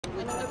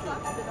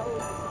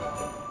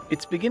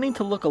It's beginning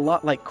to look a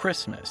lot like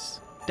Christmas.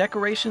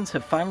 Decorations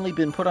have finally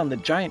been put on the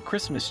giant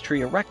Christmas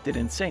tree erected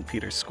in St.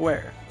 Peter's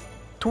Square.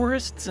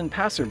 Tourists and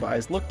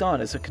passerbys looked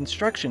on as a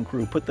construction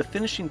crew put the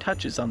finishing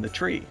touches on the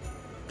tree.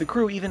 The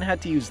crew even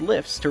had to use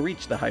lifts to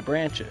reach the high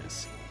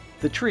branches.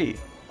 The tree,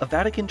 a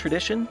Vatican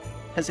tradition,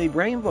 has a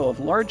rainbow of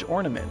large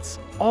ornaments,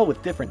 all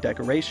with different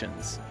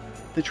decorations.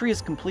 The tree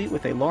is complete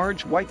with a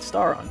large white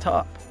star on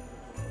top.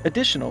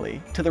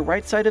 Additionally, to the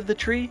right side of the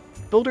tree,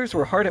 builders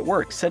were hard at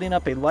work setting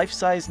up a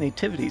life-size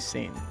nativity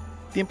scene.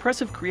 The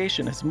impressive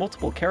creation has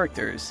multiple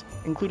characters,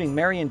 including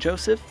Mary and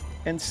Joseph,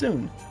 and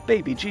soon,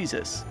 baby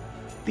Jesus.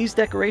 These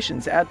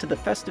decorations add to the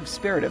festive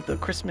spirit of the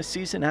Christmas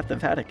season at the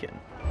Vatican.